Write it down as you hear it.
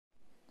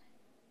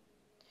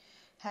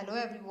Hello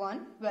everyone,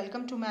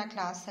 welcome to my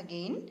class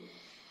again.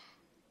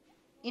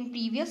 In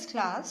previous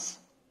class,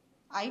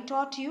 I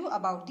taught you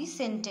about the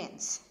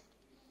sentence.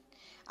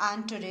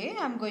 And today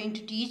I am going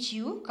to teach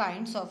you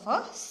kinds of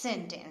a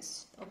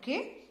sentence.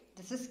 Okay,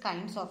 this is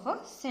kinds of a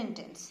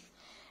sentence.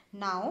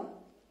 Now,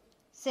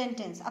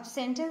 sentence. अब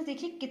sentence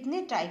देखिए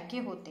कितने type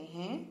के होते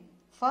हैं.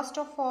 First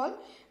of all,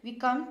 we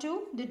come to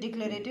the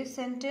declarative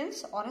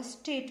sentence or a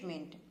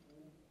statement.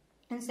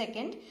 And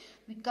second,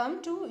 we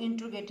come to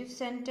interrogative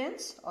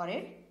sentence or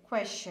a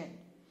question.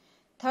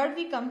 Third,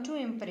 we come to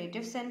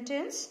imperative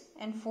sentence.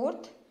 And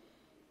fourth,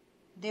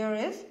 there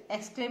is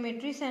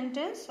exclamatory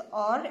sentence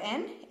or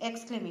an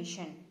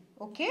exclamation.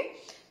 Okay,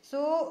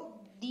 so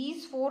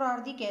these four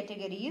are the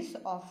categories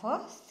of a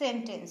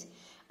sentence.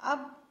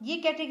 अब ये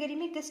category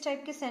में किस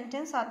type के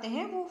sentence आते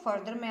हैं वो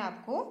further मैं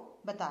आपको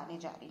बताने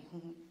जा रही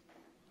हूँ.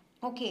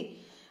 ओके,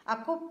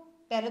 आपको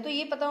पहले तो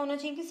ये पता होना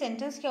चाहिए कि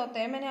सेंटेंस क्या होता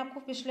है. मैंने आपको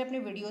पिछले अपने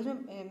वीडियोस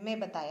में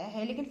बताया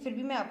है, लेकिन फिर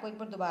भी मैं आपको एक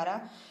बार दोबारा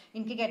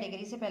इनकी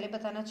कैटेगरी से पहले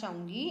बताना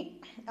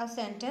चाहूँगी. A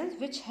sentence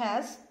which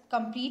has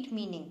complete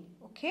meaning.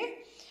 Okay,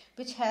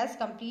 which has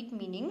complete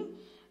meaning,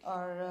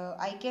 और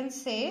I can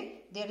say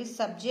there is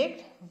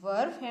subject,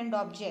 verb and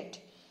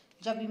object.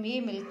 जब ये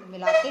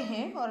मिलाते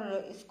हैं और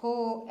इसको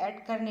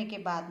ऐड करने के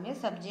बाद में,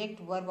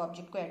 सब्जेक्ट वर्ब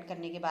ऑब्जेक्ट को ऐड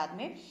करने के बाद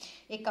में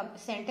एक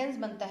सेंटेंस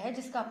बनता है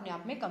जिसका अपने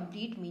आप में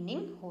कंप्लीट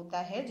मीनिंग होता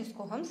है,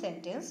 जिसको हम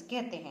सेंटेंस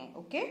कहते हैं.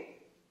 Okay,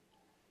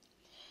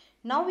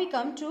 now we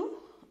come to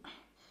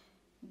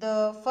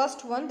the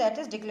first one, that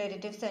is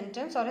declarative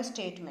sentence और a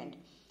statement.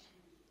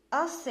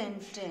 A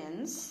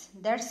sentence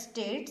that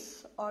states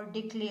or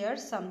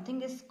declares something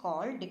is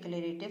called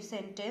declarative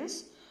sentence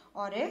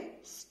or a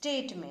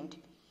statement.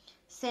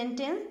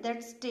 Sentence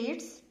that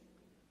states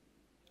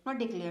or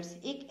declares,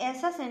 एक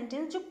ऐसा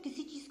sentence जो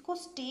किसी चीज को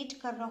state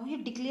कर रहा हो या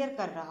डिक्लेयर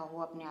कर रहा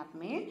हो अपने आप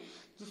में,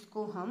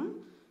 जिसको हम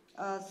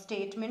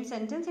स्टेटमेंट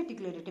सेंटेंस या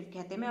डिक्लेरेटिव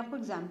कहते हैं. मैं आपको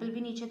एग्जाम्पल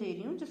भी नीचे दे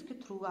रही हूँ जिसके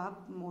थ्रू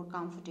आप मोर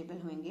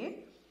कंफर्टेबल होंगे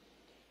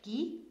कि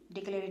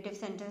डिक्लेरेटिव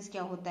सेंटेंस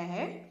क्या होता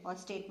है और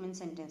स्टेटमेंट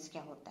सेंटेंस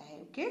क्या होता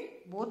है. Okay,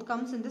 both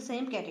comes in the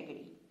same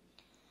category.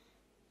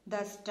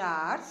 The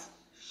stars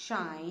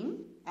shine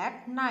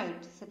at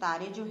night.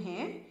 सितारे जो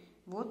हैं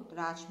वो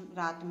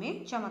रात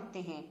में चमकते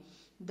हैं.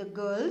 The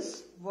girls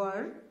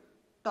were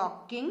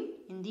talking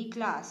in the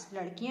class.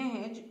 लड़कियां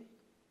हैं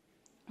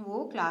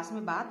वो क्लास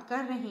में बात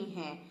कर रही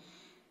हैं.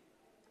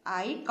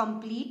 I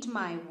complete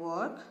my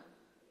work.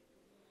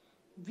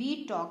 We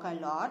talk a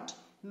lot.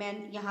 मैं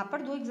यहाँ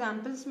पर दो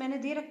एग्जाम्पल्स मैंने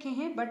दे रखे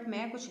हैं, बट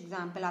मैं कुछ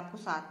एग्जाम्पल आपको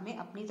साथ में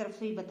अपनी तरफ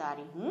से ही बता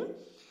रही हूँ,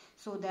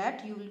 so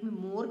that you will be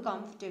more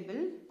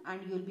comfortable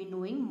and you will be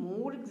knowing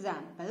more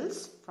examples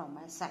from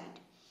my side.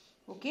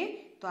 Okay,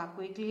 तो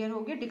आपको ये क्लियर हो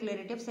गया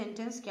डिक्लेरेटिव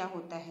सेंटेंस क्या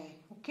होता है.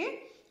 ओके,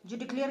 जो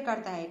डिक्लेयर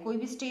करता है, कोई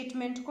भी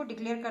स्टेटमेंट को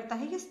डिक्लेयर करता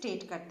है या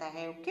स्टेट करता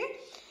है. Okay,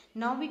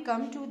 now we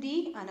come to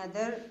the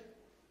another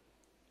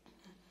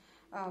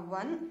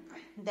one,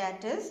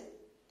 that is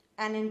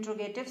an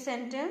interrogative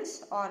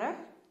sentence और अ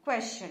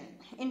क्वेश्चन.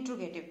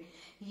 इंट्रोगेटिव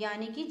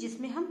यानी कि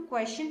जिसमें हम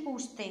क्वेश्चन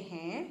पूछते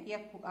हैं या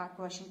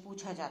क्वेश्चन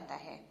पूछा जाता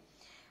है.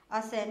 A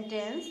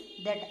sentence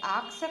that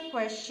asks a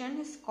question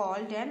is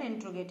called an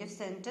interrogative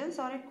sentence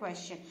or a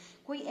question.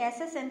 कोई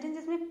ऐसा सेंटेंस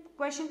जिसमें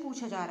क्वेश्चन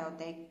पूछा जा रहा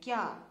होता है,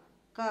 क्या,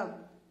 कब,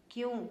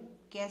 क्यों,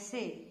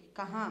 कैसे,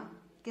 कहाँ,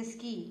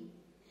 किसकी.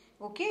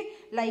 Okay,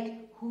 like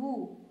who,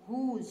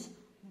 whose,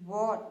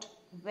 what,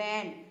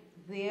 when,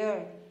 where,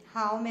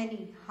 how many,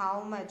 how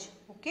much.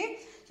 Okay,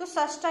 so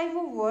such type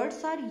of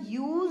words are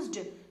used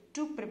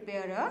to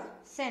prepare a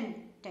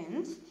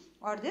sentence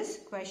or this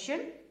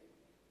question.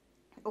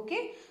 Okay,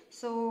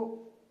 so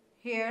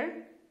here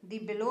the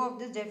below of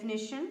this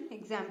definition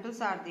examples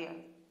are there.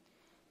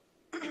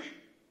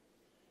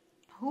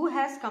 Who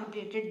has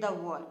completed the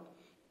work?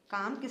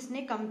 काम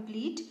किसने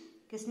complete,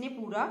 किसने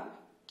पूरा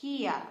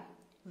किया.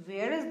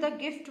 Where is the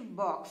gift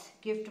box?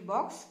 gift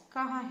box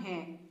कहाँ है.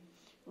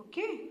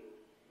 Okay,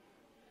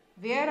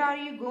 where are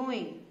you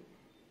going?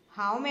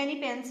 How many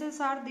pencils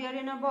are there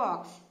in a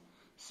box?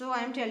 So I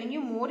am telling you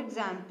more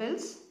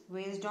examples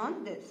based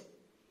on this.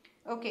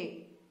 Okay,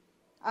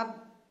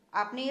 अब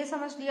आपने ये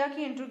समझ लिया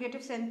कि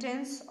interrogative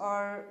sentence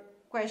और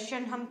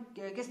question हम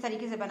किस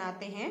तरीके से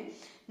बनाते हैं.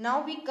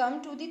 Now we come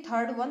to the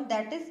third one,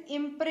 that is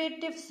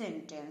imperative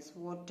sentence.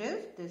 What is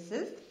this?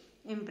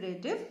 Is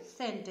imperative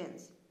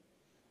sentence.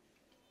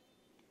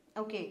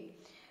 Okay,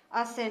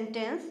 a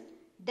sentence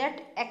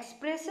that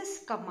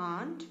expresses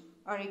command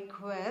or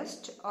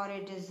request or a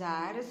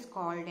desire is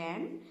called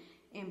an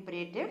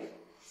imperative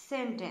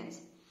sentence.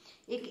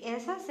 एक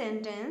ऐसा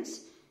sentence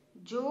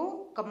जो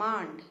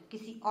command,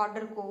 किसी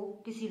order को,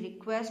 किसी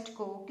request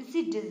को,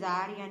 किसी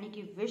Dzire यानी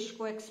कि विश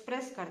को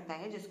एक्सप्रेस करता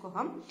है, जिसको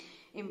हम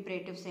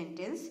इम्परेटिव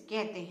सेंटेंस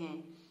कहते हैं.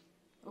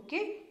 Okay,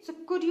 so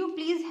could you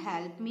please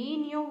help me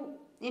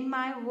in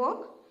my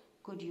work.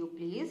 Could you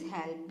please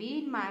help me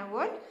in my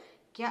work.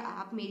 क्या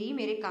आप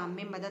मेरे काम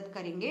में मदद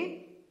करेंगे.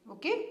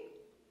 ओके,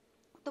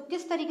 तो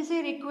किस तरीके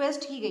से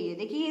रिक्वेस्ट की गई है.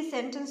 देखिए ये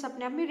सेंटेंस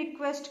अपने आप में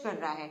रिक्वेस्ट कर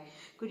रहा है.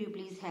 Could you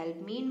please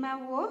help me in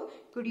my work.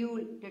 Could you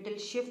little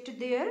shift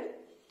there.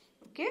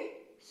 Okay,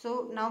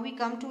 So now we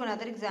come to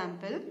another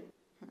example.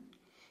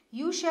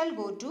 You shall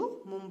go to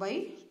Mumbai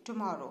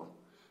tomorrow.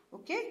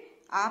 Okay,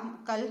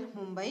 आप कल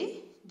मुंबई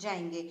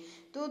जाएंगे.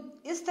 तो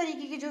इस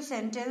तरीके की जो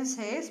सेंटेंस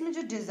है इसमें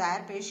जो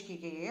डिजायर पेश की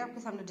गई है,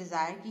 आपके सामने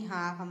डिजायर कि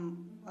हाँ हम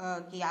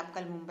कि आप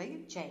कल मुंबई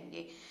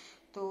जाएंगे.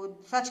 तो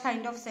such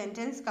kind of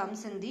sentence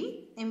comes in the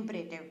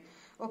imperative.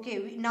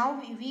 Okay,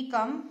 now we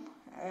come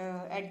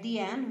at the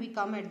end, we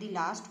come at the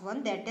last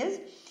one, that is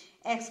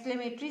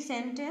exclamatory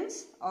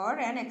sentence or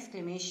an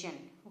exclamation.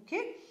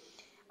 Okay,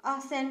 a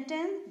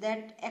sentence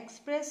that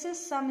expresses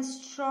some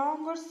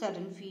strong or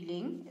sudden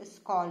feeling is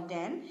called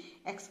an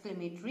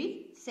exclamatory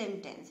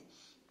sentence.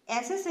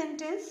 ऐसे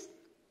sentence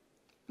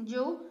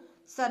जो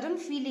sudden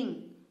feeling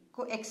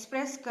को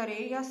express करे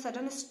या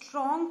sudden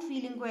strong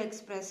feeling को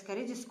express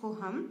करे, जिसको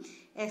हम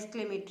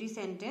exclamatory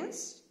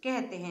sentence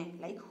कहते हैं.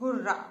 Like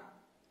hurrah,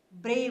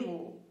 bravo,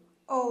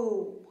 O,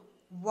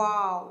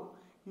 wow.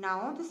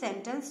 Now the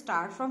sentence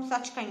start from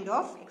such kind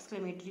of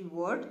exclamatory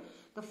word.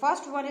 The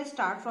first one is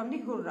start from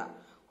the hurrah.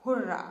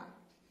 Hurrah,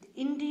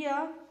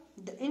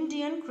 the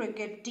Indian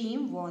cricket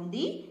team won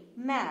the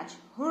match.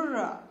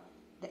 Hurrah,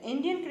 the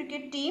Indian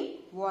cricket team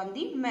won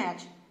the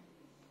match.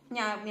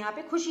 यहाँ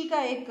पे खुशी का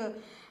एक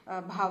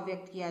भाव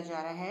व्यक्त किया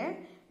जा रहा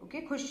है.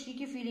 ओके, खुशी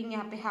की फीलिंग,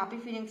 यहाँ पे हैप्पी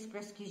फीलिंग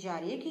एक्सप्रेस की जा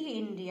रही है कि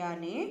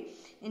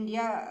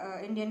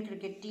Indian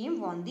cricket team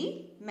won the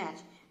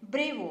match.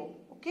 Bravo,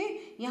 okay,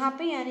 यहाँ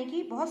पे यानी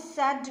कि बहुत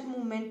सैड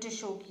मोमेंट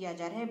शो किया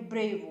जा रहा है.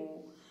 Bravo,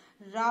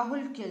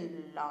 Rahul killed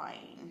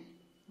line.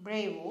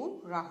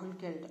 Bravo, Rahul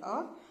killed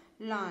a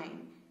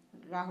line.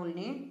 Rahul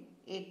ने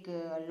एक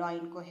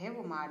लाइन को है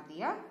वो मार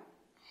दिया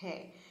है.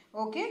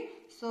 Okay,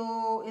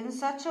 so in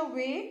such a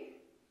way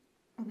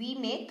we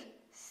make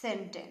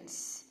sentence,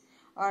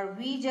 or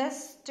we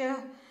just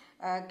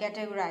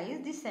categorize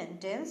the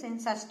sentence in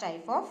such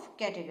type of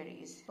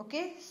categories.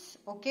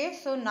 Okay,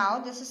 so now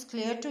this is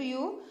clear to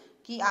you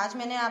कि आज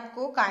मैंने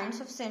आपको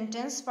काइंड्स ऑफ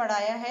सेंटेंस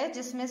पढ़ाया है,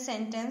 जिसमें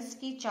sentence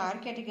की 4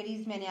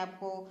 categories मैंने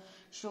आपको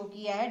शो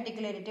किया है.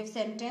 डिक्लेरेटिव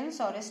सेंटेंस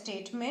और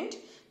स्टेटमेंट,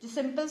 जो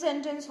सिंपल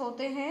सेंटेंस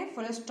होते हैं,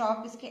 फुल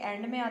स्टॉप इसके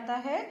एंड में आता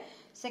है.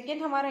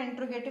 सेकेंड हमारा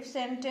इंट्रोगेटिव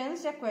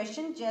सेंटेंस या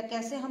क्वेश्चन,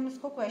 कैसे हम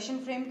इसको क्वेश्चन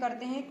फ्रेम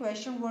करते हैं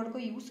क्वेश्चन वर्ड को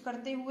यूज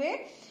करते हुए.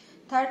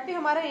 थर्ड पे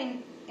हमारा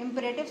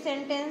इंपरेटिव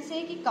सेंटेंस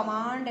है कि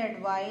कमांड,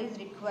 एडवाइस,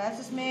 रिक्वेस्ट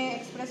इसमें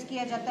एक्सप्रेस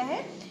किया जाता है.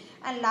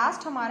 एंड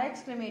लास्ट हमारा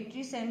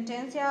एक्सक्लेमेटरी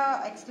सेंटेंस या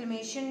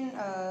एक्सक्लेमेशन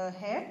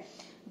है,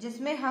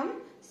 जिसमें हम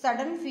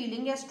सडन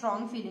फीलिंग या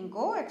स्ट्रॉन्ग फीलिंग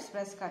को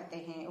एक्सप्रेस करते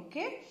हैं.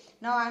 Okay,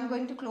 now I am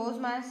going to close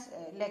my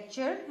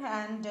lecture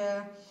and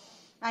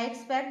I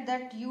expect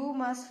that you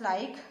must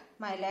like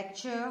my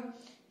lecture,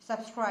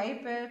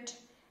 subscribe it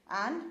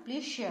and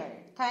please share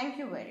it. Thank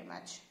you very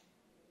much.